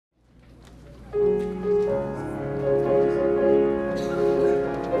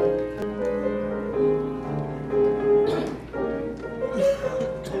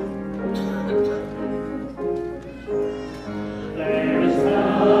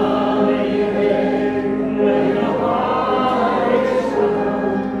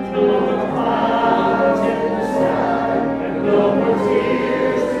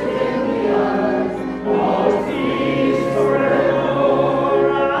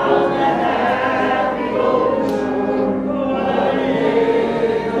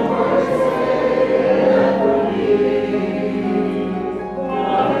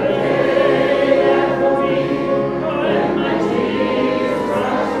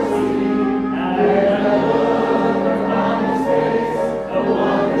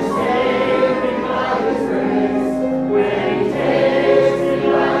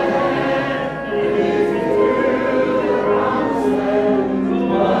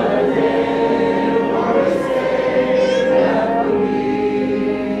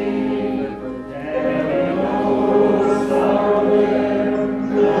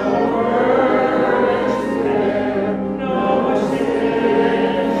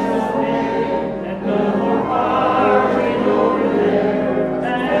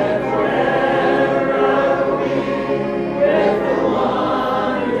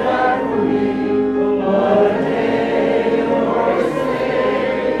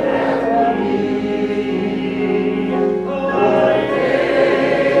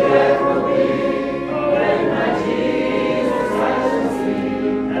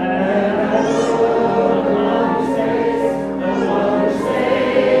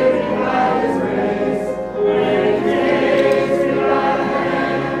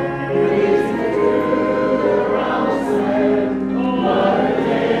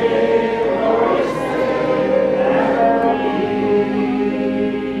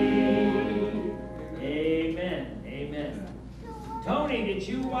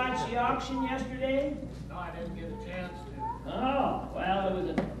auction yesterday? No, I didn't get a chance to. Oh, well, it was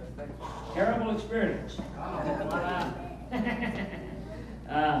a terrible experience.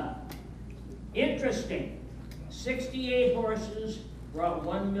 Interesting. 68 horses brought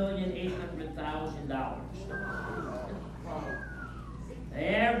 $1,800,000.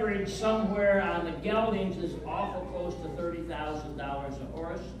 The average somewhere on the geldings is awful close to $30,000 a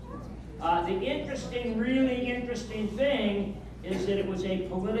horse. The really interesting thing is that it was a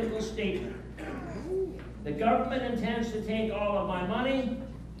political statement. The government intends to take all of my money.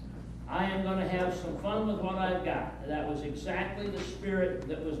 I am going to have some fun with what I've got. That was exactly the spirit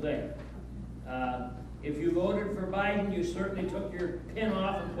that was there. If you voted for Biden, you certainly took your pin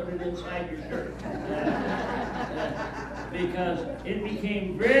off and put it inside your shirt. Because it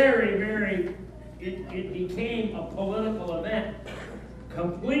became it became a political event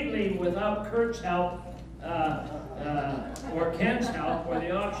completely without Kurt's help, or Ken's help, or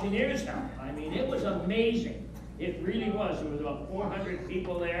the auctioneer's help. I mean, it was amazing. It really was. There was about 400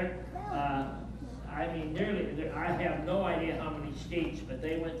 people there. I mean, I have no idea how many states, but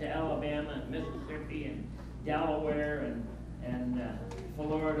they went to Alabama and Mississippi and Delaware and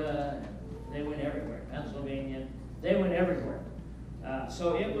Florida. They went everywhere. Pennsylvania. They went everywhere.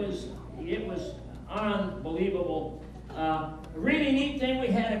 So it was unbelievable. A really neat thing, we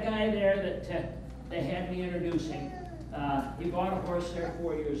had a guy there that they had me introducing. He bought a horse there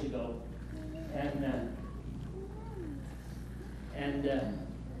 4 years ago, and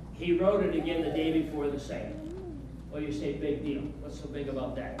he rode it again the day before the sale. Well, you say, big deal. What's so big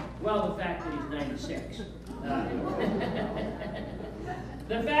about that? Well, the fact that he's 96.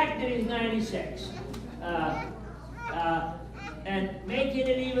 The fact that he's 96. And making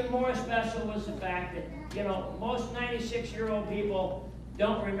it even more special was the fact that, you know, most 96-year-old people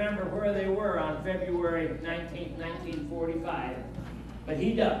don't remember where they were on February 19th, 1945. But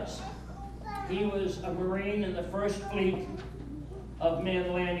he does. He was a Marine in the first fleet of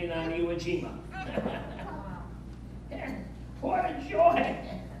men landing on Iwo Jima. And what a joy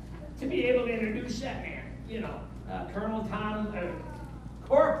to be able to introduce that man. You know, Corporal Tom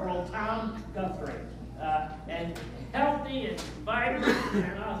Guthrie. And healthy and vibrant,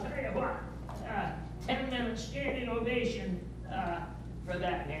 and I'll tell you what, 10-minute standing ovation for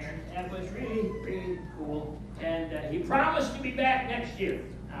that man. That was really, really cool. And he promised to be back next year.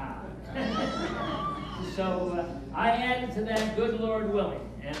 So I added to that, good Lord willing,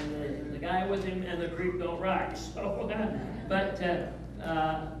 and the guy with him and the creek don't rise. So, but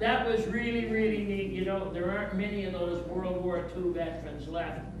that was really, really neat. You know, there aren't many of those World War II veterans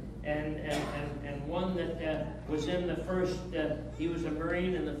left. And one that was in the first, he was a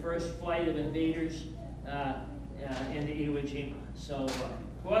Marine in the first flight of invaders into Iwo Jima. So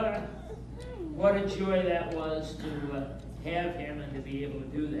what a joy that was to have him and to be able to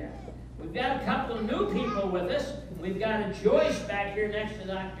do that. We've got a couple of new people with us. We've got a Joyce back here next to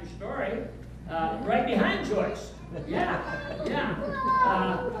Dr. Story, right behind Joyce. Yeah.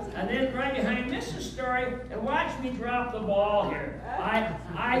 And then right behind Mrs. Story, and watch me drop the ball here.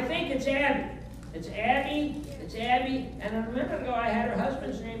 I think it's Abby. It's Abby, and a minute ago I had her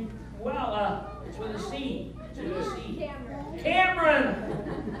husband's name, it's with a C. It's with a C. Cameron!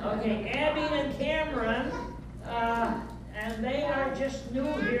 Okay, Abby and Cameron, and they are just new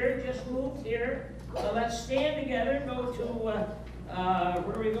here, just moved here. So let's stand together and go to, where are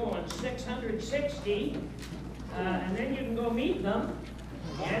we going, 660. And then you can go meet them,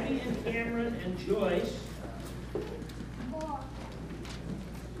 Abby and Cameron and Joyce.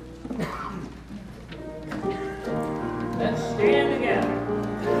 Let's stand together.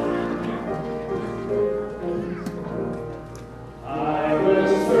 I will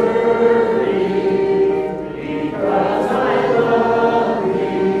serve thee because I love thee.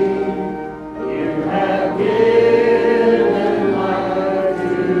 You have given life to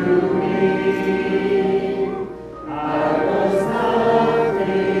me. You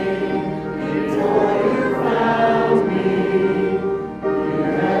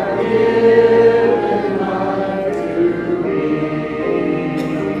have given life to me.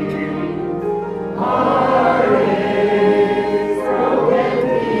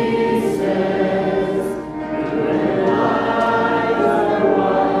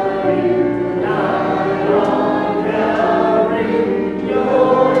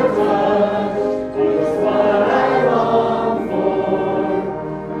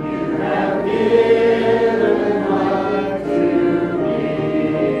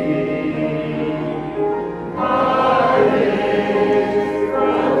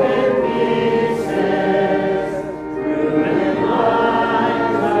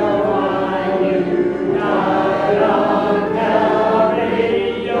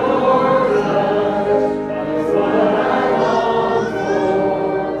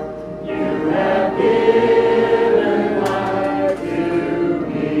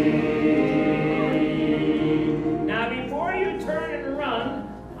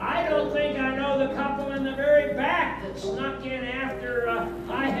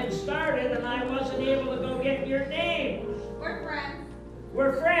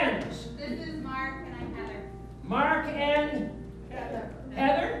 We're friends. This is Mark and I'm Heather. Mark and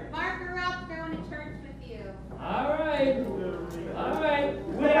Heather? Mark grew up going to church with you. All right. All right.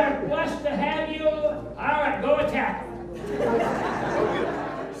 We are blessed to have you. All right, go attack.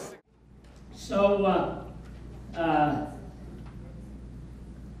 So,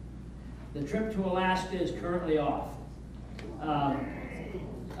 the trip to Alaska is currently off.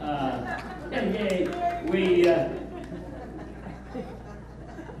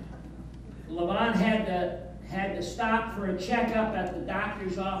 Levon had to stop for a checkup at the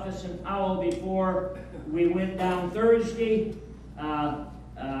doctor's office in Powell before we went down Thursday.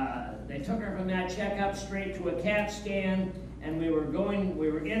 They took her from that checkup straight to a CAT scan, and we were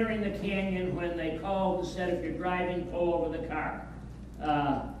entering the canyon when they called and said, if you're driving, pull over the car.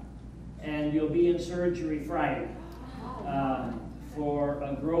 And you'll be in surgery Friday for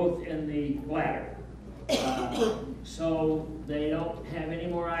a growth in the bladder. So they don't have any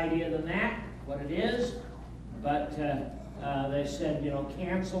more idea than that, what it is. But they said,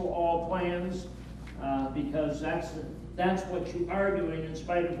 cancel all plans because that's what you are doing in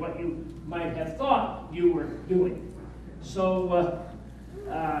spite of what you might have thought you were doing. So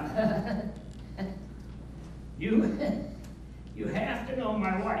you have to know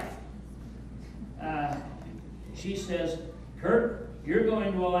my wife. She says, Kurt, you're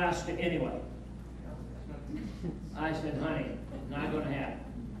going to Alaska anyway. I said, honey, not going to happen.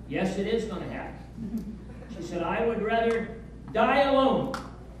 Yes, it is going to happen. She said, I would rather die alone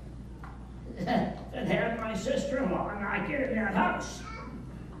than have my sister-in-law not get in that house.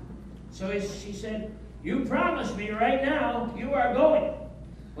 So she said, you promised me right now you are going.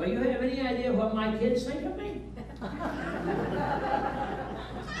 Well, you have any idea what my kids think of me?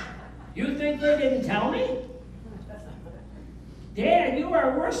 You think they didn't tell me? Dad, you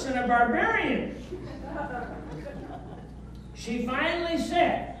are worse than a barbarian. She finally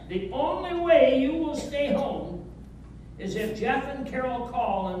said, the only way you will stay home is if Jeff and Carol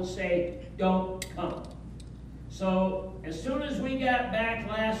call and say, don't come. So as soon as we got back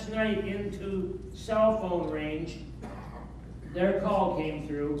last night into cell phone range, their call came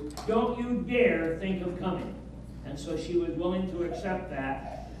through, don't you dare think of coming. And so she was willing to accept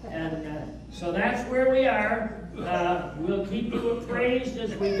that. And so that's where we are. We'll keep you appraised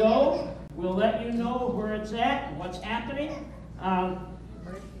as we go. We'll let you know where it's at and what's happening.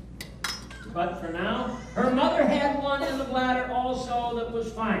 But for now, her mother had one in the bladder also that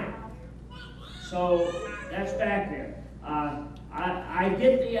was fine. So that's back there. I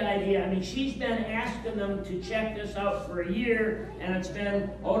get the idea. I mean, she's been asking them to check this out for a year, and it's been,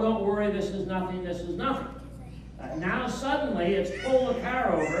 oh, don't worry, this is nothing, this is nothing. Now suddenly it's pull the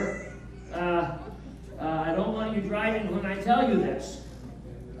car over. I don't want you driving when I tell you this.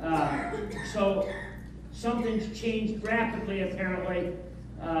 So something's changed rapidly, apparently.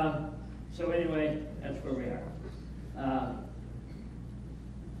 So anyway, that's where we are.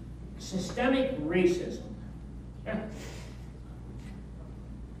 Systemic racism.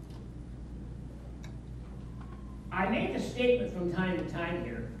 I make a statement from time to time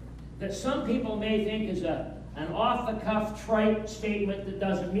here that some people may think is an off-the-cuff, trite statement that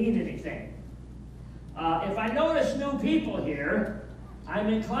doesn't mean anything. If I notice new people here, I'm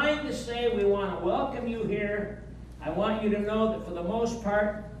inclined to say we want to welcome you here. I want you to know that for the most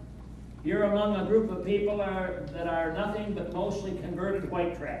part, you're among a group of people that are nothing but mostly converted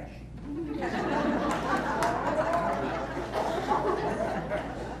white trash.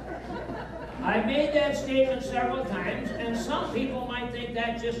 I've made that statement several times, and some people might think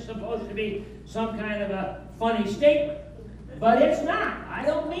that's just supposed to be some kind of a funny statement. But it's not. I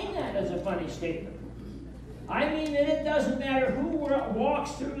don't mean that as a funny statement. I mean that it doesn't matter who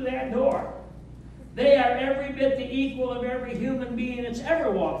walks through that door. They are every bit the equal of every human being that's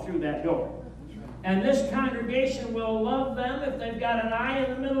ever walked through that door. And this congregation will love them if they've got an eye in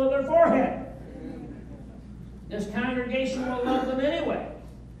the middle of their forehead. This congregation will love them anyway.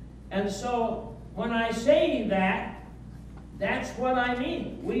 And so when I say that, that's what I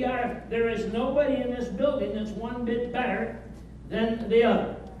mean. There is nobody in this building that's one bit better than the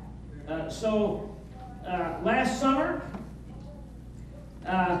other. Last summer,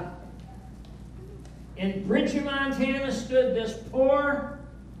 in Bridger, Montana, stood this poor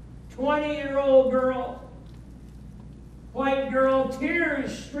 20-year-old girl, white girl,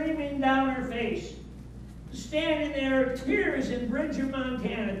 tears streaming down her face. Standing there, tears in Bridger,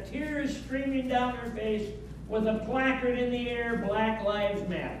 Montana, tears streaming down her face with a placard in the air, Black Lives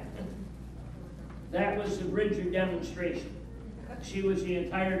Matter. That was the Bridger demonstration. She was the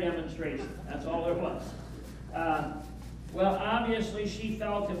entire demonstration. That's all there was. Well, obviously, she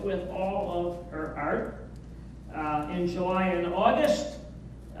felt it with all of her heart. In July and August,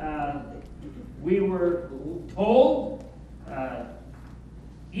 we were told,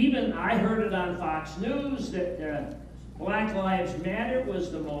 even I heard it on Fox News, that Black Lives Matter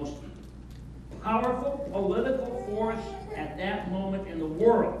was the most powerful political force at that moment in the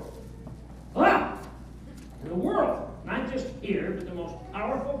world. In the world. Not just here, but the most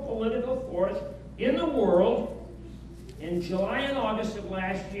powerful political force in the world in July and August of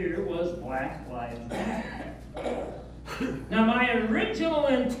last year was Black Lives Matter. Now, my original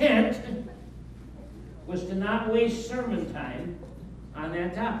intent was to not waste sermon time on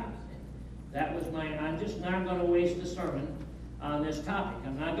that topic. That was I'm just not going to waste a sermon on this topic.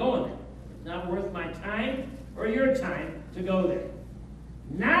 I'm not going there. It's not worth my time or your time to go there.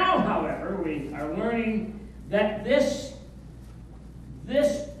 Now, however, we are learning that this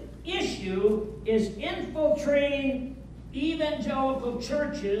issue is infiltrating evangelical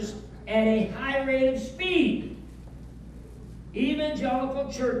churches at a high rate of speed.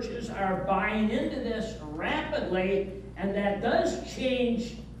 Evangelical churches are buying into this rapidly, and that does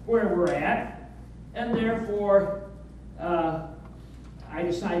change where we're at, and therefore I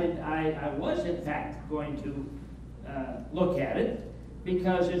decided I was in fact going to look at it,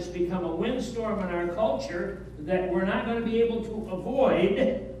 because it's become a windstorm in our culture that we're not going to be able to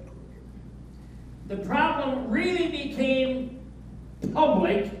avoid. The problem really became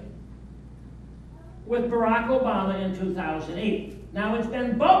public with Barack Obama in 2008. Now, it's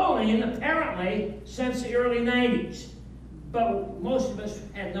been bubbling, apparently, since the early 90s. But most of us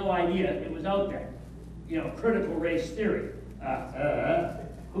had no idea it was out there. Critical race theory.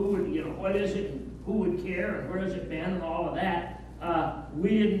 Who would, what is it, and who would care, and where has it been, and all of that. We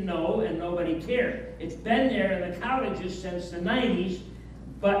didn't know, and nobody cared. It's been there in the colleges since the 90s,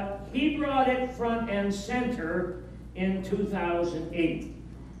 but he brought it front and center in 2008.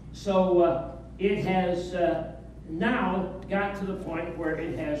 So it has now got to the point where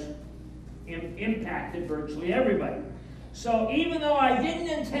it has impacted virtually everybody. So even though I didn't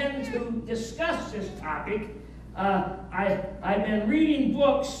intend to discuss this topic, I've been reading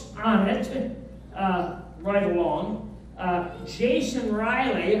books on it right along. Jason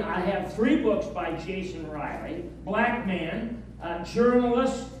Riley, I have 3 books by Jason Riley. Black man,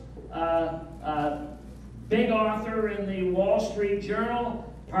 journalist, big author in the Wall Street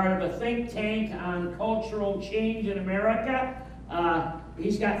Journal, part of a think tank on cultural change in America.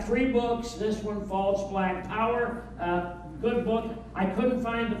 He's got 3 books. This one, False Black Power. Good book. I couldn't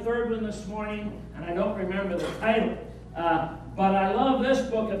find the 3rd one this morning, and I don't remember the title. But I love this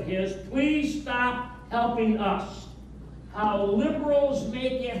book of his, Please Stop Helping Us. How liberals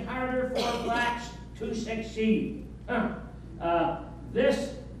make it harder for blacks to succeed.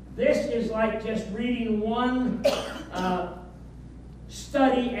 This is like just reading one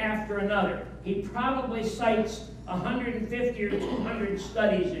study after another. He probably cites 150 or 200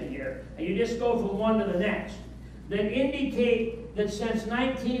 studies in here, and you just go from one to the next, that indicate that since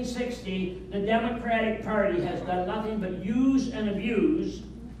 1960, the Democratic Party has done nothing but use and abuse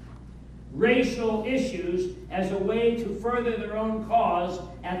racial issues as a way to further their own cause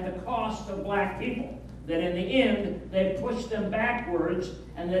at the cost of black people. That in the end, they've pushed them backwards,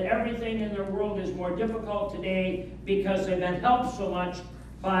 and that everything in their world is more difficult today because they've been helped so much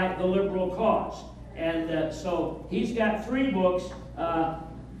by the liberal cause. And so he's got 3 books.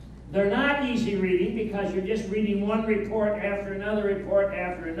 They're not easy reading because you're just reading one report after another report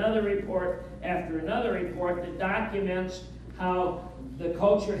after another report after another report that documents how the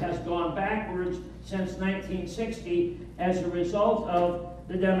culture has gone backwards since 1960 as a result of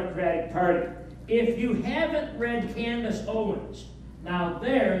the Democratic Party. If you haven't read Candace Owens, now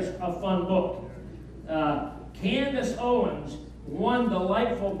there's a fun book. Candace Owens, one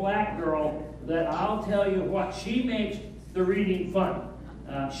delightful black girl that I'll tell you what, she makes the reading fun.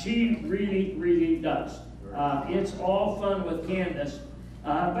 She really, really does. It's all fun with Candace.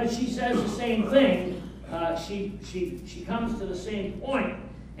 But she says the same thing. She comes to the same point.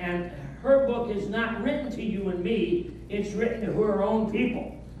 And her book is not written to you and me. It's written to her own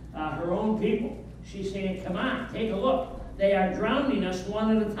people. Her own people. She's saying, come on, take a look. They are drowning us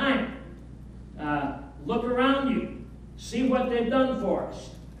one at a time. Look around you. See what they've done for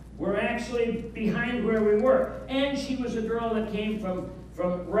us. We're actually behind where we were. And she was a girl that came from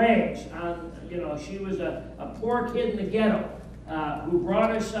rags. She was a poor kid in the ghetto who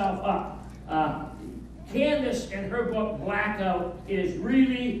brought herself up. Candace, in her book, Blackout, is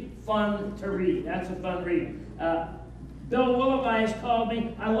really fun to read. That's a fun read. Bill Willoughby called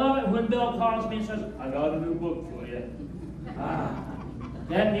me. I love it when Bill calls me and says, I got a new book for you.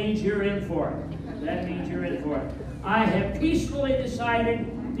 That means you're in for it. That means you're in for it. I have peacefully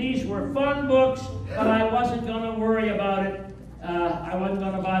decided these were fun books, but I wasn't going to worry about it I wasn't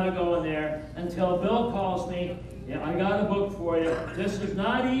going to bother going there until Bill calls me. Yeah, I got a book for you. This is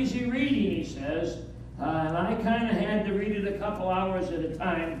not easy reading, he says. And I kind of had to read it a couple hours at a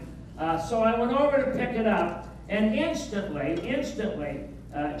time. So I went over to pick it up. And instantly,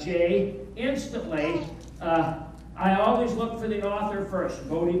 Jay, I always look for the author first,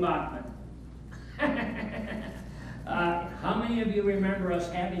 Bodie Bachman. How many of you remember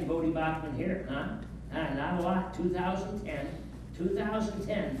us having Bodie Bachman here? Not a lot. 2010.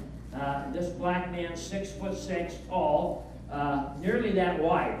 This black man, 6'6", tall, nearly that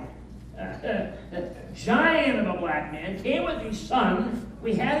wide. Giant of a black man, came with his son.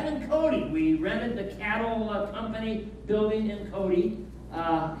 We had him in Cody. We rented the cattle company building in Cody.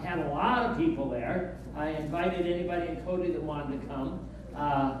 Had a lot of people there. I invited anybody in Cody that wanted to come.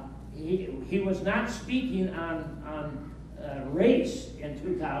 He was not speaking on race in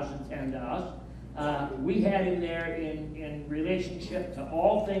 2010 to us. We had him there in relationship to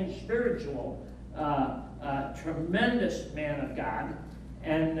all things spiritual. Tremendous man of God.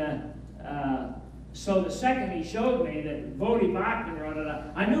 And so the second he showed me that Bodie Bachman wrote it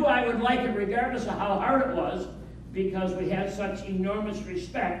up, I knew I would like it regardless of how hard it was, because we had such enormous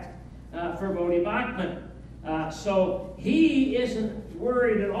respect for Bodie Bachman. So he isn't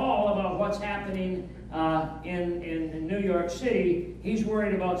worried at all about what's happening in New York City. He's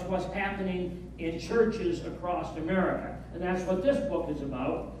worried about what's happening in churches across America. And that's what this book is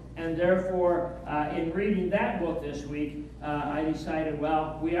about. And therefore, in reading that book this week, I decided,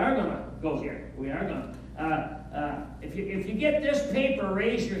 well, we are going to go here. We are going to. If you get this paper,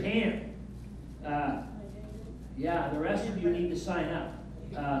 raise your hand. Yeah, the rest of you need to sign up.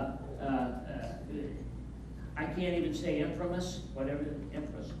 I can't even say infamous, whatever,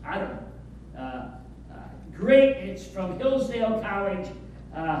 infamous. I don't know. Great, it's from Hillsdale College.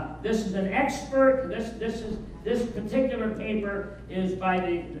 This is an expert. This particular paper is by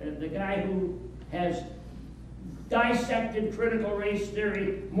the guy who has dissected critical race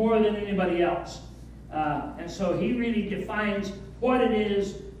theory more than anybody else. And so he really defines what it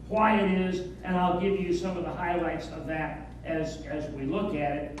is, why it is, and I'll give you some of the highlights of that as we look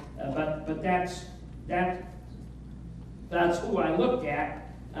at it. But that's who I looked at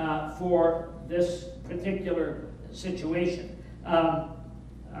for this particular situation.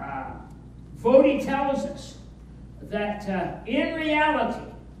 Bodie tells us that in reality,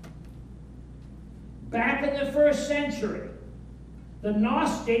 back in the first century, the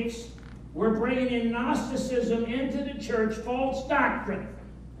Gnostics were bringing in Gnosticism into the church, false doctrine.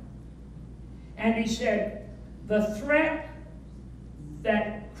 And he said, the threat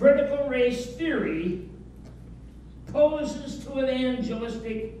that critical race theory poses to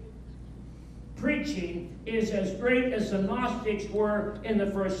evangelistic preaching is as great as the Gnostics were in the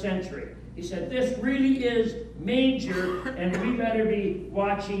first century. He said, this really is major, and we better be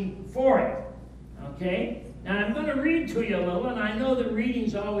watching for it. Okay? Now, I'm going to read to you a little, and I know that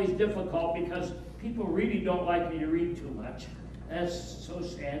reading's always difficult because people really don't like me to read too much. That's so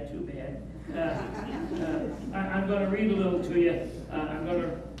sad, too bad. I'm going to read a little to you. I'm going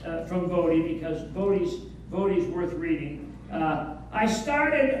to from Bodie, because Bodie's worth reading. I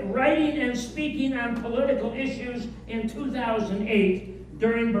started writing and speaking on political issues in 2008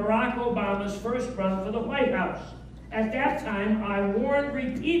 during Barack Obama's first run for the White House. At that time, I warned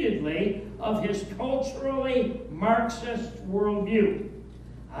repeatedly of his culturally Marxist worldview.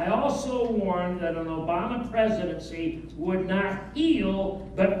 I also warned that an Obama presidency would not heal,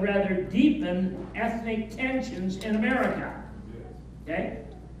 but rather deepen ethnic tensions in America. Okay?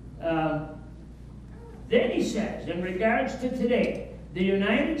 Then he says, in regards to today, the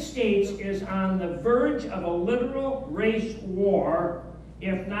United States is on the verge of a literal race war,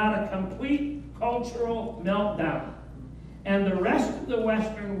 if not a complete cultural meltdown. And the rest of the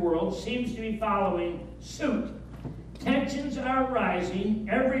Western world seems to be following suit. Tensions are rising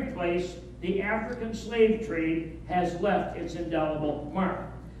every place the African slave trade has left its indelible mark.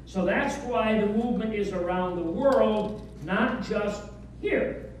 So that's why the movement is around the world, not just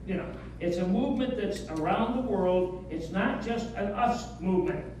here. You know, it's a movement that's around the world. It's not just an us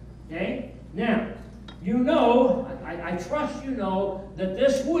movement. Okay? Now, you know, I trust you know that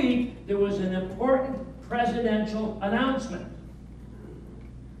this week there was an important presidential announcement.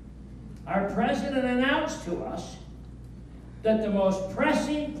 Our president announced to us that the most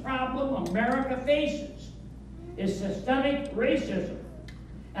pressing problem America faces is systemic racism.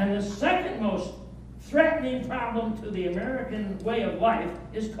 And the second most threatening problem to the American way of life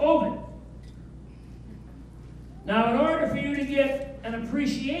is COVID. Now, in order for you to get an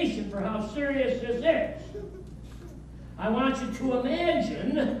appreciation for how serious this is, I want you to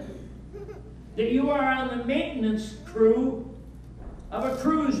imagine that you are on the maintenance crew of a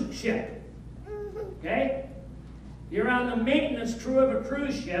cruise ship. Okay? You're on the maintenance crew of a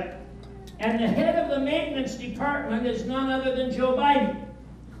cruise ship, and the head of the maintenance department is none other than Joe Biden.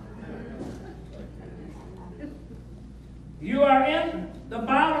 You are in the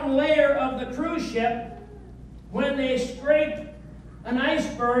bottom layer of the cruise ship when they scrape an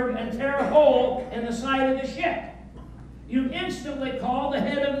iceberg and tear a hole in the side of the ship. You instantly call the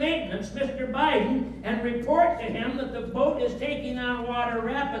head of maintenance, Mr. Biden, and report to him that the boat is taking on water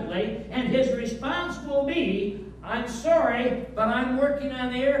rapidly, and his response will be, "I'm sorry, but I'm working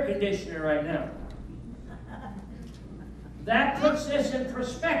on the air conditioner right now." That puts this in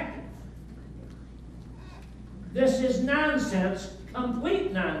perspective. This is nonsense,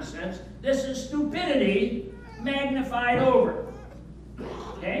 complete nonsense. This is stupidity magnified over.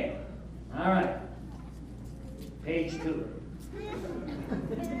 Okay? All right. Page 2.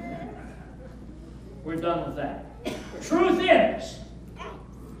 We're done with that. Truth is,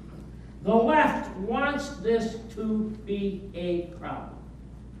 the left wants this to be a problem.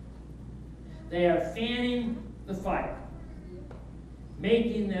 They are fanning the fire,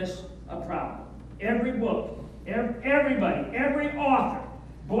 making this a problem. Every book, everybody, every author,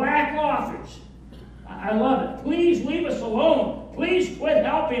 black authors, I love it. Please leave us alone. Please quit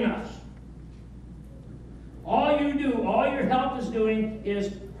helping us. All you do, all your help is doing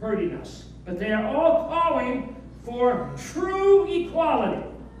is hurting us. But they are all calling for true equality.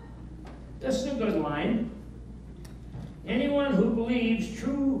 This is a good line. Anyone who believes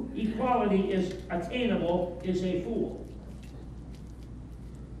true equality is attainable is a fool.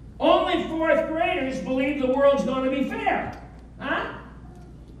 Only fourth graders believe the world's going to be fair. Huh?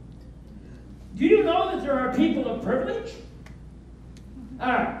 Do you know that there are people of privilege?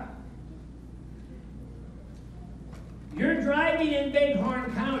 All right. You're driving in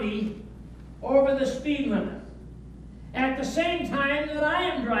Bighorn County over the speed limit. At the same time that I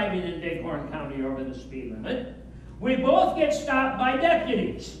am driving in Bighorn County over the speed limit, we both get stopped by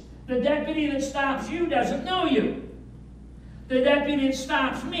deputies. The deputy that stops you doesn't know you. The deputy that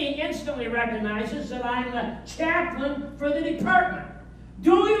stops me instantly recognizes that I'm the chaplain for the department.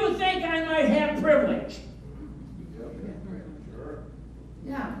 Do you think I might have privilege?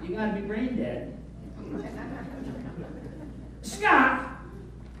 Yeah, you got to be brain dead.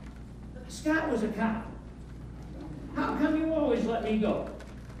 Scott was a cop. How come you always let me go?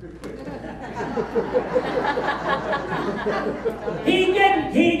 He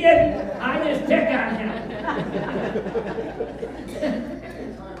didn't. I just pick on him.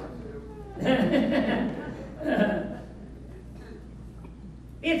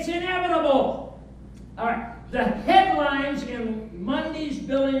 It's inevitable. All right, the headlines in Monday's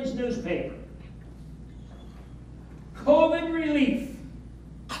Billings newspaper. COVID relief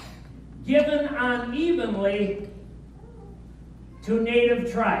given unevenly to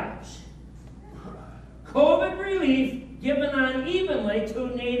native tribes. COVID relief given unevenly to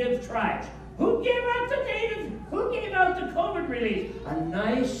native tribes. Who gave out the COVID relief? A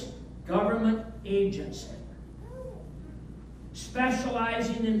nice government agency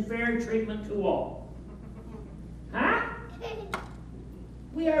specializing in fair treatment to all. Huh?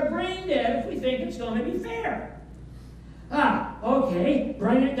 We are brain dead if we think it's going to be fair. Okay,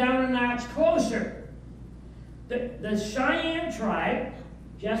 bring it down a notch closer. The Cheyenne tribe,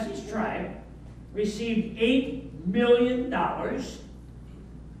 Jesse's tribe, received $8 million.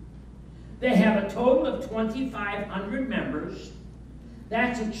 They have a total of 2,500 members.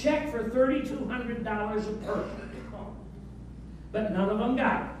 That's a check for $3,200 a person. But none of them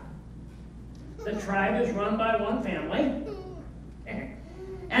got it. The tribe is run by one family.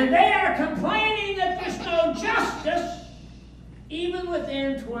 And they are complaining that there's no justice even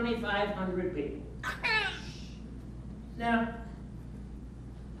within 2,500 people. Now,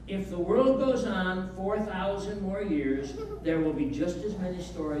 if the world goes on 4,000 more years, there will be just as many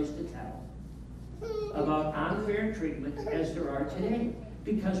stories to tell about unfair treatment as there are today,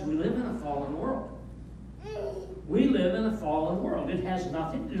 because we live in a fallen world. We live in a fallen world. It has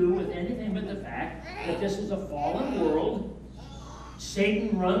nothing to do with anything but the fact that this is a fallen world.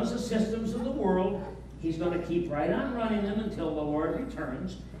 Satan runs the systems of the world. He's going to keep right on running them until the Lord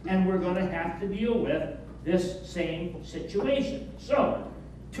returns, and we're going to have to deal with this same situation. So,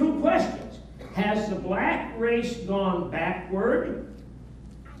 2 questions. Has the black race gone backward?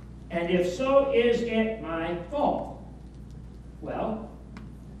 And if so, is it my fault? Well,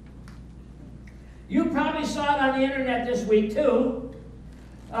 you probably saw it on the internet this week too.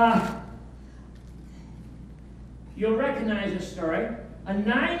 You'll recognize this story. A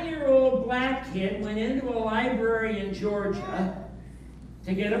 9-year-old black kid went into a library in Georgia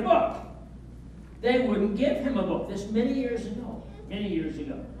to get a book. They wouldn't give him a book. This many years ago. many years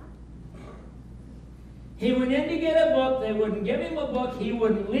ago. He went in to get a book. They wouldn't give him a book. He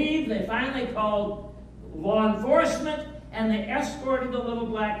wouldn't leave. They finally called law enforcement, and they escorted the little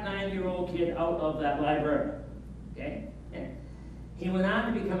black 9-year-old kid out of that library. Okay? And he went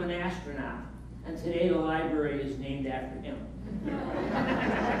on to become an astronaut, and today the library is named after him.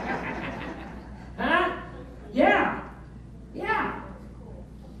 Huh? Yeah. Yeah.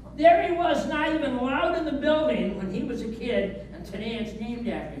 There he was, not even allowed in the building when he was a kid, and today it's named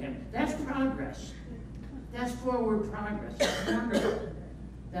after him. That's progress. That's forward progress. That's wonderful.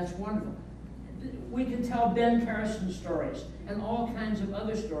 That's wonderful. We can tell Ben Carson stories and all kinds of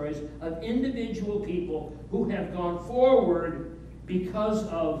other stories of individual people who have gone forward because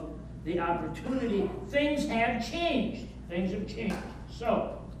of the opportunity. Things have changed. Things have changed.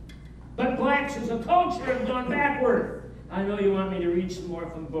 So, but blacks as a culture have gone backward. I know you want me to read some more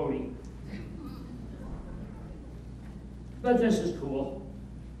from Bodie. But this is cool.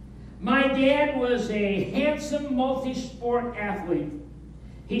 My dad was a handsome multi-sport athlete.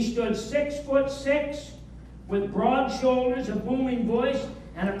 He stood 6'6", with broad shoulders, a booming voice,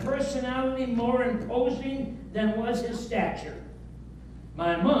 and a personality more imposing than was his stature.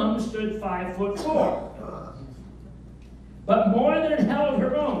 My mom stood 5'4", but more than held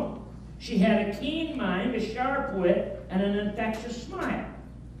her own. She had a keen mind, a sharp wit, and an infectious smile.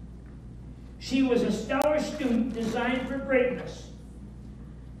 She was a stellar student designed for greatness.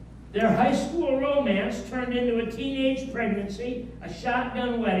 Their high school romance turned into a teenage pregnancy, a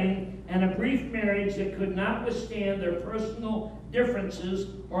shotgun wedding, and a brief marriage that could not withstand their personal differences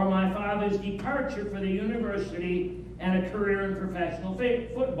or my father's departure for the university and a career in professional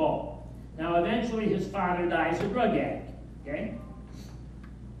football. Now, eventually, his father dies a drug addict, okay?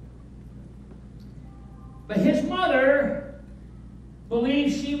 But his mother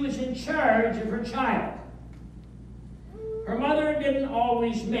believed she was in charge of her child. Her mother didn't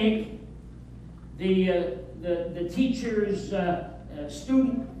always make the teacher's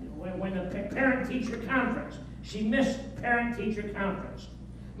student, when the parent-teacher conference. She missed parent-teacher conference.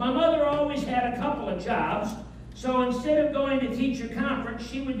 My mother always had a couple of jobs, so instead of going to teacher conference,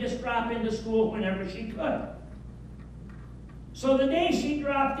 she would just drop into school whenever she could. So the day she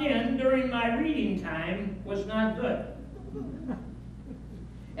dropped in during my reading time was not good.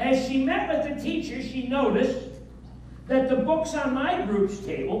 As she met with the teacher, she noticed that the books on my group's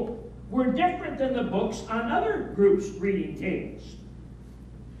table were different than the books on other groups' reading tables.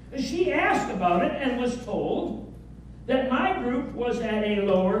 She asked about it and was told that my group was at a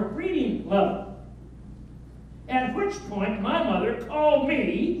lower reading level. At which point, my mother called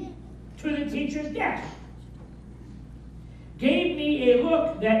me to the teacher's desk, gave me a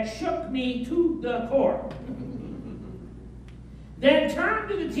look that shook me to the core, then turned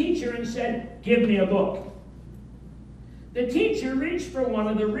to the teacher and said, "Give me a book." The teacher reached for one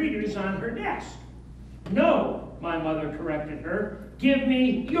of the readers on her desk. "No," my mother corrected her, "give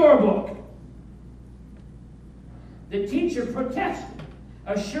me your book." The teacher protested,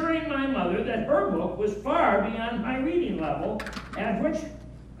 assuring my mother that her book was far beyond my reading level, at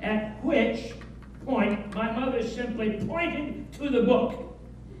which point my mother simply pointed to the book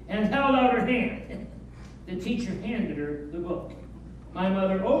and held out her hand. The teacher handed her the book. My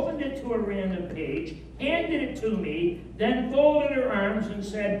mother opened it to a random page, handed it to me, then folded her arms and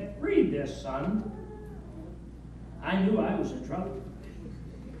said, "Read this, son." I knew I was in trouble.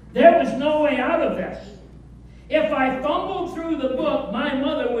 There was no way out of this. If I fumbled through the book, my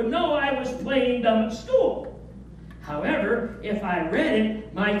mother would know I was playing dumb at school. However, if I read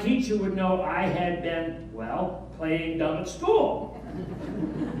it, my teacher would know I had been, well, playing dumb at school.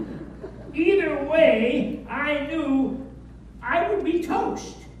 Either way, I knew I would be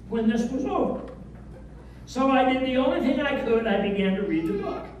toast when this was over. So I did the only thing I could. I began to read the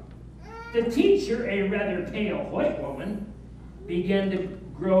book. The teacher, a rather pale white woman, began to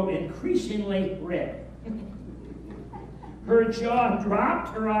grow increasingly red. Her jaw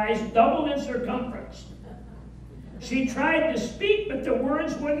dropped, her eyes doubled in circumference. She tried to speak, but the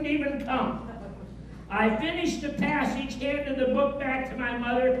words wouldn't even come. I finished the passage, handed the book back to my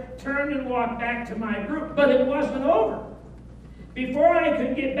mother, turned and walked back to my group, but it wasn't over. Before I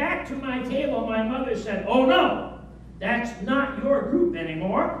could get back to my table, my mother said, "Oh no, that's not your group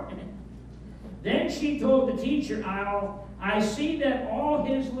anymore." Then she told the teacher, I see that all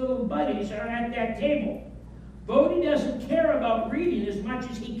his little buddies are at that table. Bodie doesn't care about reading as much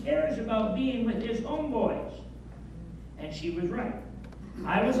as he cares about being with his homeboys." And she was right.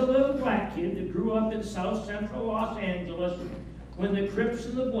 I was a little black kid that grew up in South Central Los Angeles when the Crips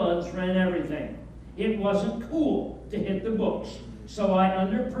and the Bloods ran everything. It wasn't cool to hit the books, so I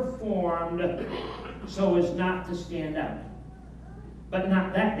underperformed so as not to stand out. But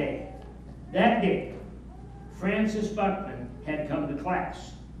not that day. That day, Frances Buckman had come to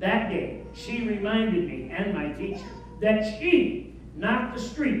class. That day, she reminded me and my teacher that she, not the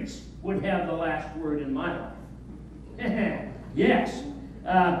streets, would have the last word in my life. Yes.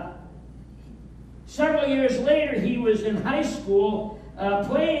 Several years later, he was in high school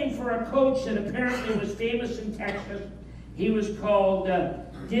playing for a coach that apparently was famous in Texas. He was called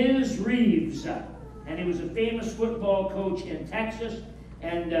Diz Reeves, and he was a famous football coach in Texas.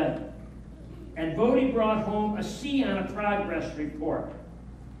 And Bodie brought home a C on a progress report.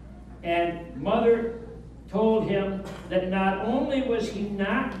 And Mother told him that not only was he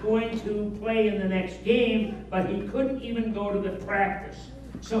not going to play in the next game, but he couldn't even go to the practice.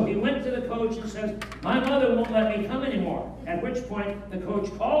 So he went to the coach and said, "My mother won't let me come anymore." At which point the coach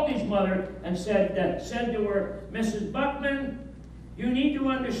called his mother and said to her, "Mrs. Buckman, you need to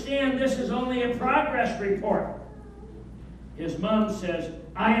understand this is only a progress report." His mom says,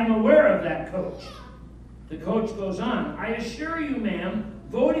 "I am aware of that, Coach." The coach goes on, "I assure you, ma'am,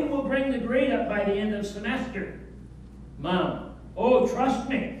 Bodie will bring the grade up by the end of semester." Mom, "Oh, trust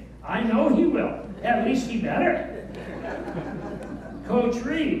me, I know he will. At least he better." Coach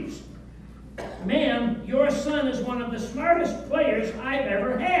Reeves, "Ma'am, your son is one of the smartest players I've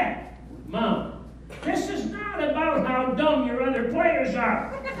ever had." Mom, "This is not about how dumb your other players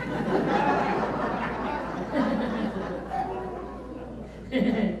are."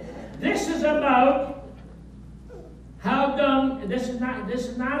 This is about how dumb, this is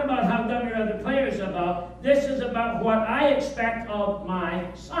not about how dumb your other players are about. This is about what I expect of my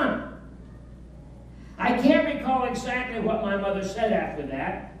son. I can't recall exactly what my mother said after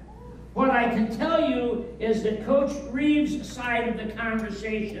that. What I can tell you is that Coach Reeves' side of the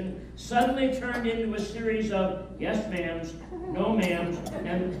conversation suddenly turned into a series of yes ma'ams, no ma'ams,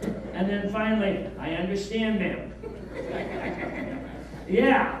 and then finally, "I understand, ma'am."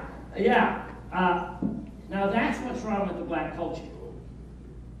 Yeah. Now that's what's wrong with the black culture.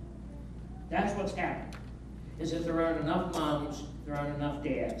 That's what's happened. Is that there aren't enough moms, there aren't enough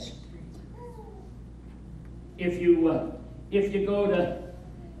dads. If you go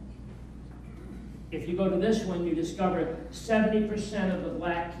to this one, you discover 70% of the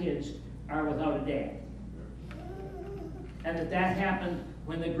black kids are without a dad. And that happened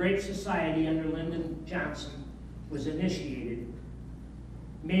when the Great Society under Lyndon Johnson was initiated.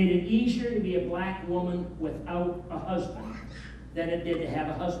 Made it easier to be a black woman without a husband than it did to have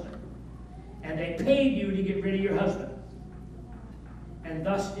a husband. And they paid you to get rid of your husband. And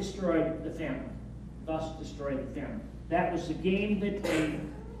thus destroyed the family. That was the game they played.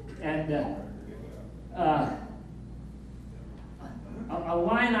 And a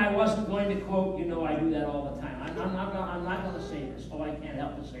line I wasn't going to quote, you know I do that all the time. I'm not going to say this. Oh, I can't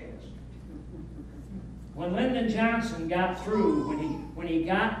help to say this. When Lyndon Johnson got through, when he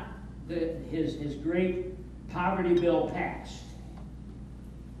got his great poverty bill passed,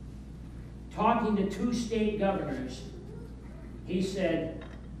 talking to 2 state governors, he said,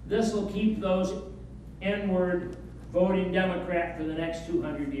 "This will keep those N-word voting Democrat for the next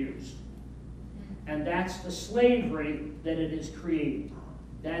 200 years." And that's the slavery that it has created.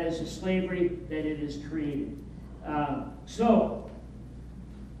 That is the slavery that it has created. So,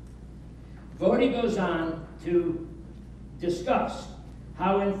 Bodie goes on to discuss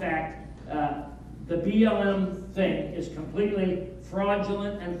how, in fact, the BLM thing is completely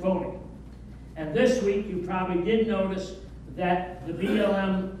fraudulent and phony. And this week, you probably did notice that the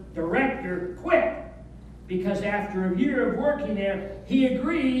BLM director quit, because after a year of working there, he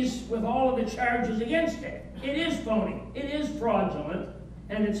agrees with all of the charges against it. It is phony, it is fraudulent,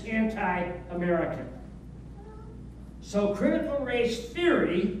 and it's anti-American. So critical race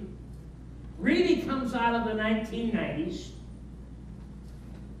theory really comes out of the 1990s.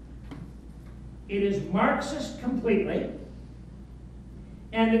 It is Marxist completely,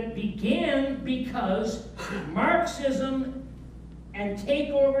 and it began because Marxism and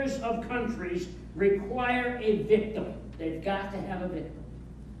takeovers of countries require a victim. They've got to have a victim.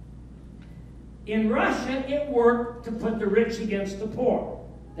 In Russia, it worked to put the rich against the poor.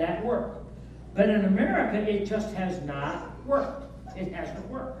 That worked. But in America, it just has not worked. It hasn't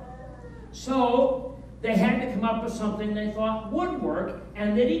worked. So they had to come up with something they thought would work,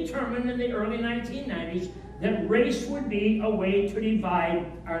 and they determined in the early 1990s that race would be a way to divide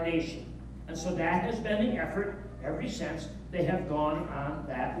our nation. And so that has been the effort ever since. They have gone on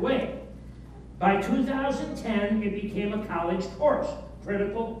that way. By 2010, it became a college course,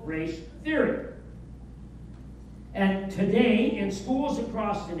 critical race theory. And today, in schools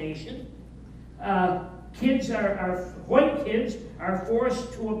across the nation, white kids are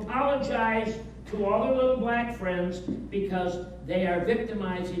forced to apologize to all their little black friends because they are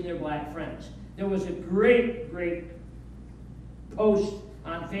victimizing their black friends. There was a great post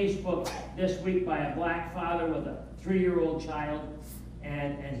on Facebook this week by a black father with a 3-year-old child,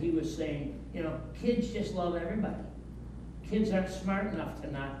 and he was saying, you know, kids just love everybody. Kids aren't smart enough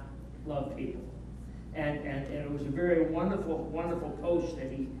to not love people. And it was a very wonderful post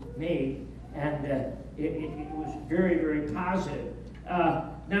that he made, and it was very positive.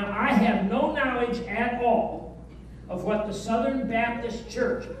 Now, I have no knowledge at all of what the Southern Baptist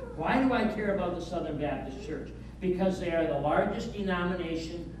Church, why do I care about the Southern Baptist Church? Because they are the largest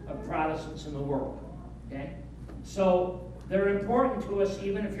denomination of Protestants in the world. Okay? So they're important to us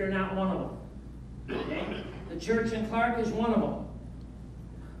even if you're not one of them. Okay? The church in Clark is one of them.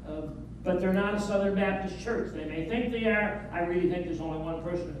 But they're not a Southern Baptist church. They may think they are. I really think there's only one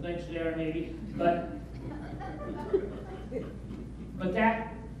person who thinks they are, maybe. But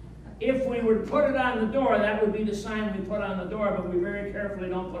that, if we were to put it on the door, that would be the sign we put on the door, but we very carefully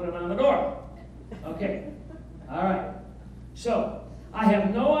don't put it on the door. Okay. All right. So, I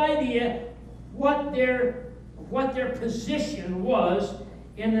have no idea what their position was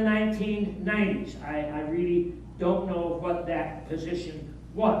in the 1990s. I really don't know what that position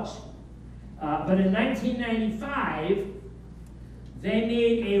was. But in 1995, they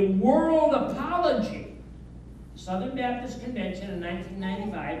made a world apology. Southern Baptist Convention in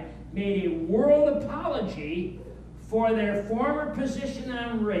 1995 made a world apology for their former position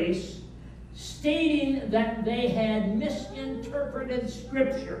on race, stating that they had misinterpreted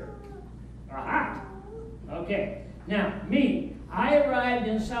Scripture. Aha! Okay. Now, I arrived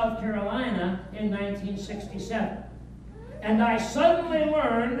in South Carolina in 1967. And I suddenly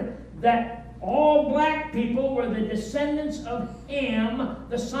learned that all black people were the descendants of Ham,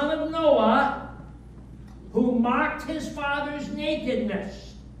 the son of Noah, who mocked his father's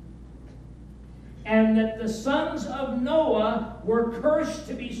nakedness. And that the sons of Noah were cursed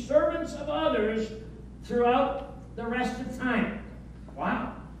to be servants of others throughout the rest of time.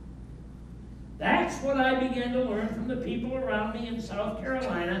 Wow. That's what I began to learn from the people around me in South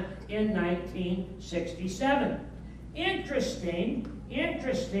Carolina in 1967. Interesting,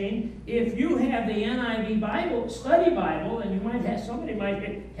 if you have the NIV Bible, study Bible, and you might have, somebody might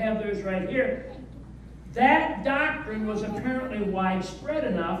have theirs right here, that doctrine was apparently widespread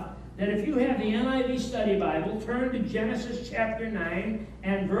enough that if you have the NIV study Bible, turn to Genesis chapter 9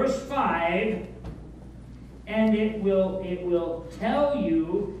 and verse 5, and it will tell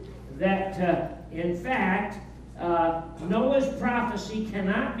you that, in fact, Noah's prophecy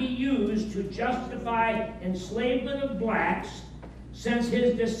cannot be used to justify enslavement of blacks since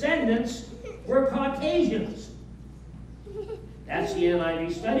his descendants were Caucasians. That's the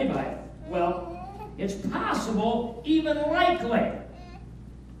NIV Study Bible. Well, it's possible, even likely,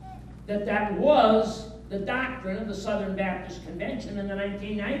 that was the doctrine of the Southern Baptist Convention in the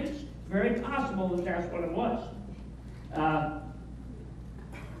 1990s. Very possible that that's what it was.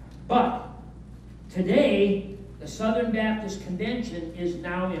 But today, the Southern Baptist Convention is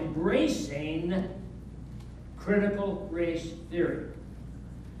now embracing critical race theory.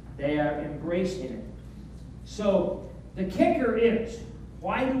 They are embracing it. So the kicker is,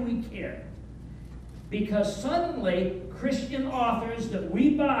 why do we care? Because suddenly Christian authors that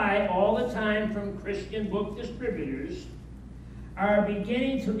we buy all the time from Christian book distributors are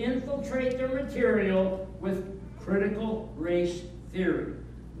beginning to infiltrate their material with critical race theory.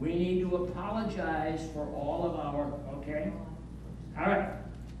 We need to apologize for all of our, okay? All right.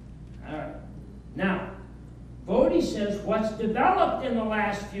 Now, Bodie says what's developed in the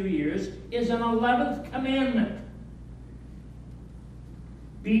last few years is an 11th commandment.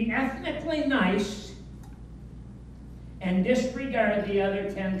 Be ethnically nice and disregard the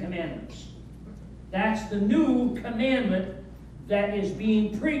other 10 commandments. That's the new commandment that is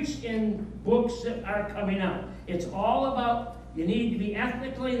being preached in books that are coming out. It's all about you need to be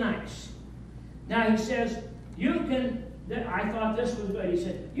ethnically nice. Now he says, I thought this was good. He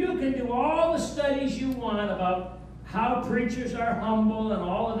said, you can do all the studies you want about how preachers are humble and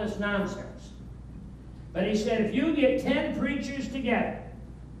all of this nonsense. But he said, if you get 10 preachers together,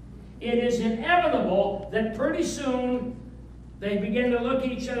 it is inevitable that pretty soon they begin to look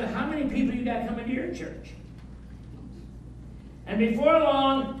at each other. How many people you got coming to your church? And before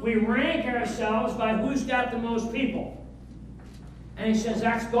long, we rank ourselves by who's got the most people. And he says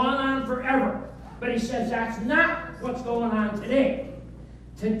that's gone on forever. But he says that's not what's going on today.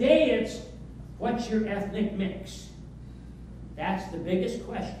 Today it's, what's your ethnic mix? That's the biggest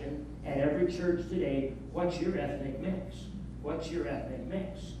question at every church today. What's your ethnic mix? What's your ethnic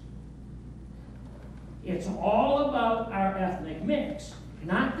mix? It's all about our ethnic mix,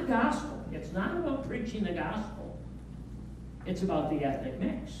 not the gospel. It's not about preaching the gospel. It's about the ethnic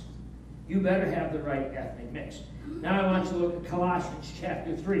mix. You better have the right ethnic mix. Now I want you to look at Colossians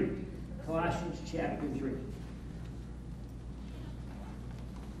chapter 3. Colossians chapter 3.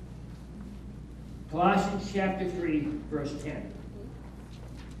 Colossians chapter 3, verse 10.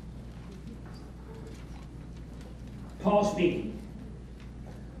 Paul speaking.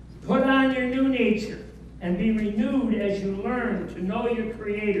 Put on your new nature and be renewed as you learn to know your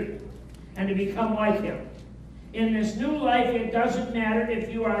Creator and to become like Him. In this new life, it doesn't matter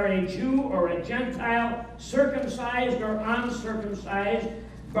if you are a Jew or a Gentile, circumcised or uncircumcised,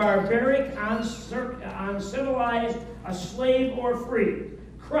 barbaric, uncivilized, a slave or free.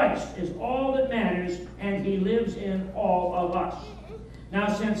 Christ is all that matters, and He lives in all of us.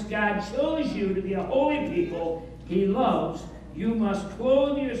 Now, since God chose you to be a holy people He loves, you must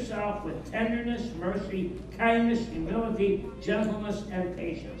clothe yourself with tenderness, mercy, kindness, humility, gentleness, and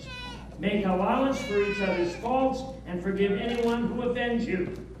patience. Make allowance for each other's faults and forgive anyone who offends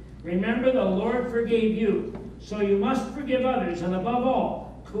you. Remember, the Lord forgave you, so you must forgive others, and above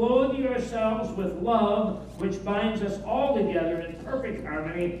all, clothe yourselves with love, which binds us all together in perfect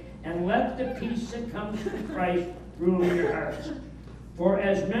harmony, and let the peace that comes from Christ rule in your hearts. For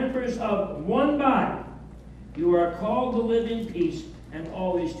as members of one body, you are called to live in peace and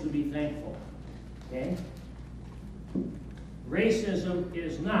always to be thankful. Okay? Racism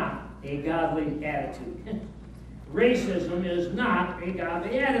is not a godly attitude. Racism is not a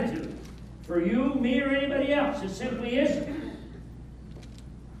godly attitude. For you, me, or anybody else, it simply isn't.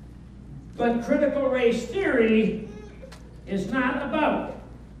 But critical race theory is not about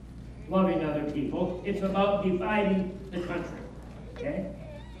loving other people. It's about dividing the country. Okay?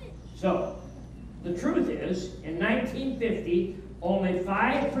 So, the truth is, in 1950, only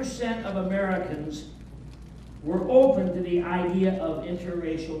 5% of Americans were open to the idea of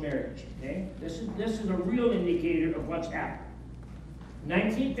interracial marriage. Okay? This is a real indicator of what's happened.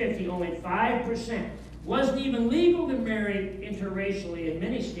 1950, only 5%. Wasn't even legal to marry interracially in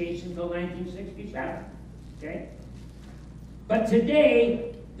many states until 1967. Okay? But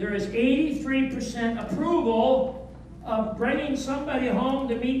today, there is 83% approval of bringing somebody home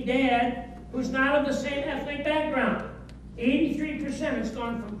to meet Dad who's not of the same ethnic background. 83%. It's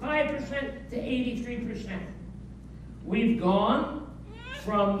gone from 5% to 83%. We've gone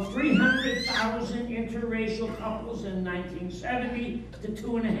from 300,000 interracial couples in 1970 to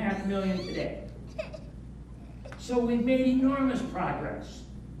 2.5 million today. So we've made enormous progress.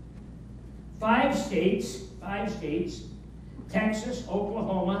 5 states, Texas,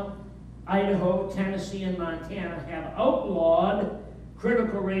 Oklahoma, Idaho, Tennessee, and Montana have outlawed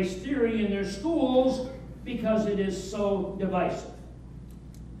critical race theory in their schools because it is so divisive.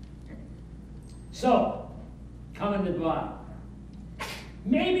 So, coming to the bottom.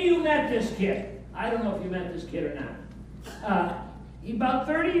 Maybe you met this kid. I don't know if you met this kid or not. He's about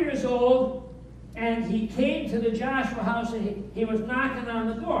 30 years old, and he came to the Joshua house, and he was knocking on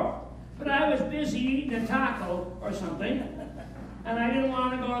the door. But I was busy eating a taco or something, and I didn't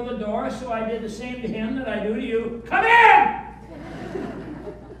want to go to the door, so I did the same to him that I do to you. Come in!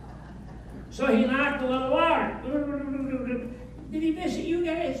 So he knocked a little louder. Did he visit you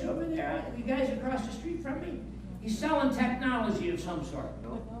guys over there? You guys across the street from me? He's selling technology of some sort.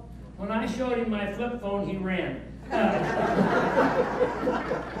 When I showed him my flip phone, he ran.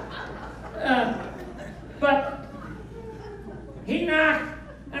 But he knocked,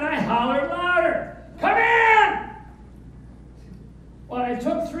 and I hollered louder. Come in! Well, it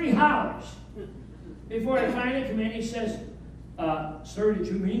took 3 hollers before I finally come in. He says, sir, did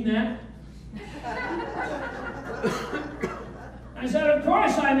you mean that? I said, of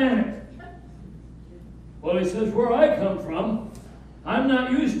course I meant it. Well, he says, where I come from, I'm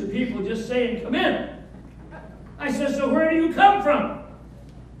not used to people just saying, come in. I said, so where do you come from?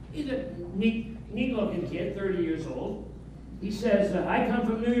 He's a neat-looking kid, 30 years old. He says, I come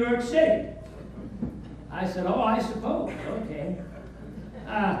from New York City. I said, oh, I suppose, okay.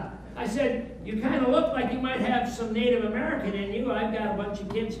 I said, you kind of look like you might have some Native American in you. I've got a bunch of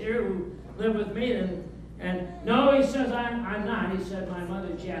kids here who live with me, and no, he says, I'm not. He said, my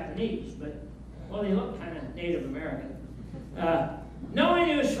mother's Japanese, but, well, he looked kind of Native American. Knowing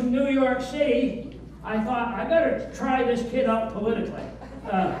he was from New York City, I thought, I better try this kid out politically.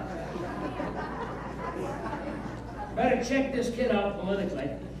 Better check this kid out politically.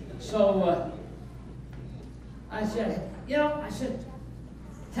 So I said,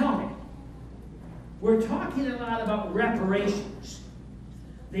 tell me, we're talking a lot about reparations.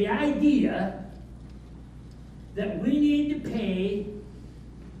 The idea that we need to pay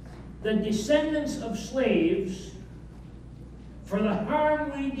the descendants of slaves for the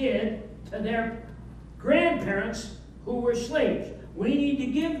harm we did to their grandparents who were slaves. We need to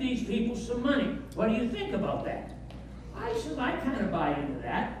give these people some money. What do you think about that? I said, I kind of buy into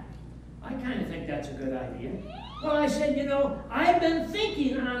that. I kind of think that's a good idea. Well, I said, you know, I've been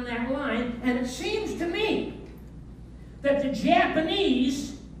thinking on that line, and it seems to me that the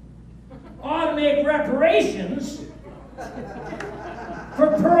Japanese ought to make reparations for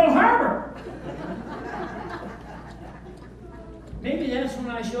Pearl Harbor. Maybe that's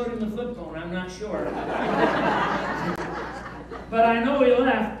when I showed him the flip phone, I'm not sure. But I know he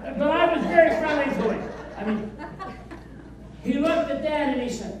left. But I was very friendly to him. I mean, he looked at that and he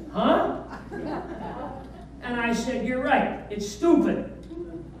said, huh? And I said, you're right, it's stupid.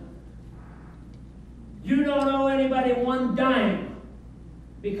 You don't owe anybody one dime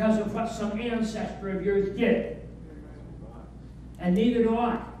because of what some ancestor of yours did. And neither do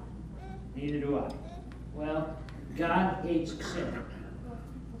I. Neither do I. Well, God hates sin,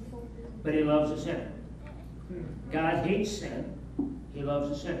 but he loves a sinner. God hates sin, he loves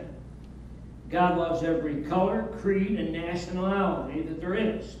a sinner. God loves every color, creed, and nationality that there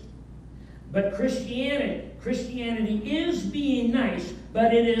is. But Christianity is being nice,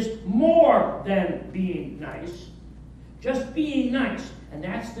 but it is more than being nice. Just being nice. And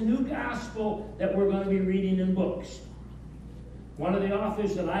that's the new gospel that we're going to be reading in books. One of the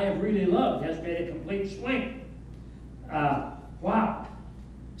authors that I have really loved has made a complete swing. Wow.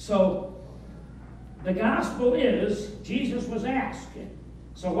 So, the gospel is, Jesus was asked.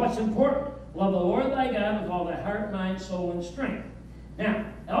 So what's important? Love the Lord thy God with all thy heart, mind, soul, and strength. Now,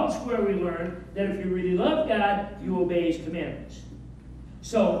 elsewhere we learn that if you really love God, you obey his commandments.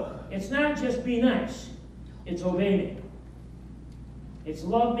 So, it's not just be nice. It's obey me. It's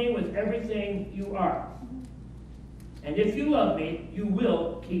love me with everything you are. And if you love me, you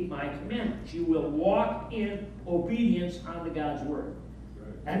will keep my commandments. You will walk in obedience unto God's word.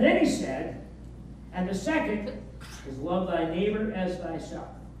 And then he said, and the second is love thy neighbor as thyself.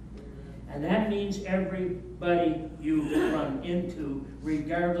 And that means everybody you run into,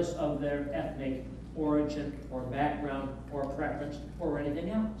 regardless of their ethnic origin or background or preference or anything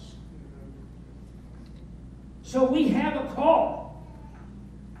else. So we have a call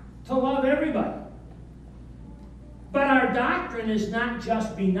to love everybody. But our doctrine is not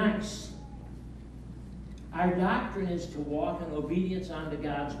just be nice. Our doctrine is to walk in obedience unto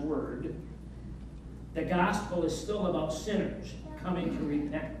God's word. The gospel is still about sinners coming to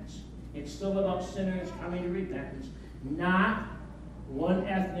repentance. It's still about sinners coming to repentance, not one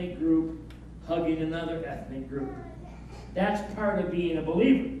ethnic group hugging another ethnic group. That's part of being a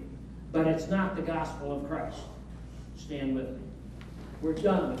believer, but it's not the gospel of Christ. Stand with me. We're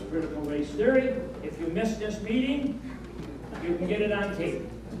done with critical race theory. If you missed this meeting, you can get it on tape.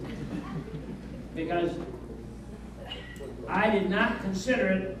 Because I did not consider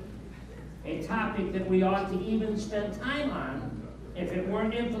it a topic that we ought to even spend time on. If it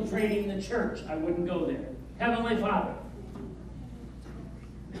weren't infiltrating the church, I wouldn't go there. Heavenly Father,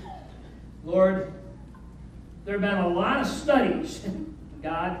 Lord, there have been a lot of studies,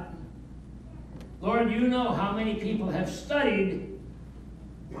 God. Lord, you know how many people have studied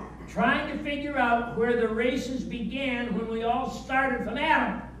trying to figure out where the races began when we all started from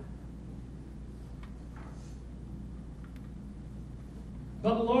Adam.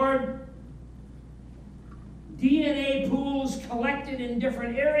 But Lord, DNA pools collected in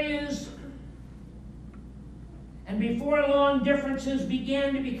different areas, and before long differences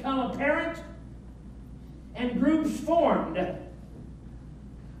began to become apparent, and groups formed.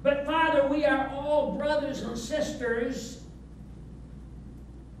 But Father, we are all brothers and sisters,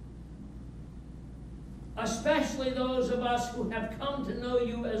 especially those of us who have come to know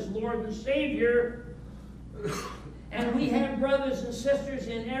you as Lord and Savior. And we have brothers and sisters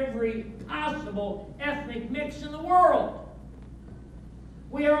in every possible ethnic mix in the world.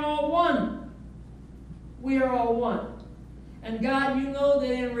 We are all one. We are all one. And God, you know that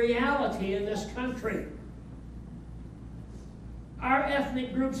in reality in this country, our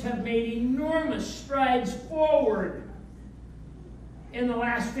ethnic groups have made enormous strides forward in the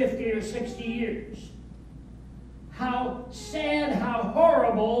last 50 or 60 years. How sad, how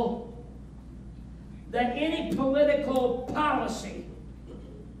horrible that any political policy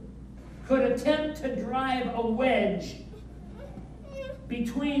could attempt to drive a wedge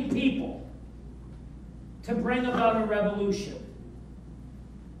between people to bring about a revolution.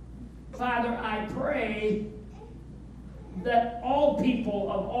 Father, I pray that all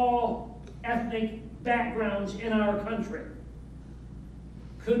people of all ethnic backgrounds in our country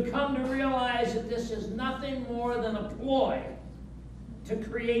could come to realize that this is nothing more than a ploy to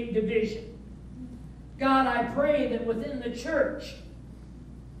create division. God, I pray that within the church,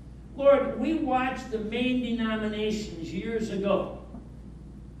 Lord, we watched the main denominations years ago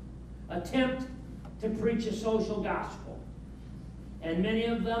attempt to preach a social gospel, and many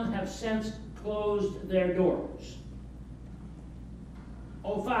of them have since closed their doors.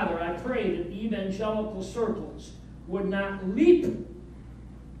 Oh, Father, I pray that the evangelical circles would not leap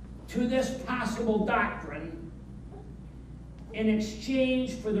to this possible doctrine in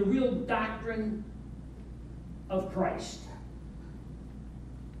exchange for the real doctrine of Christ,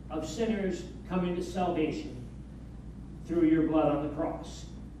 of sinners coming to salvation through your blood on the cross.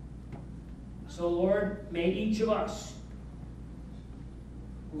 So, Lord, may each of us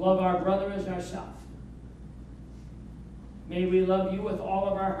love our brother as ourselves. May we love you with all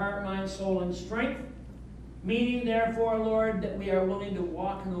of our heart, mind, soul, and strength, meaning, therefore, Lord, that we are willing to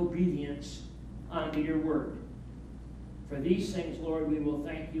walk in obedience unto your word. For these things, Lord, we will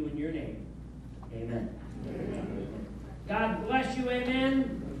thank you in your name. Amen. Amen. God bless you.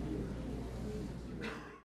 Amen.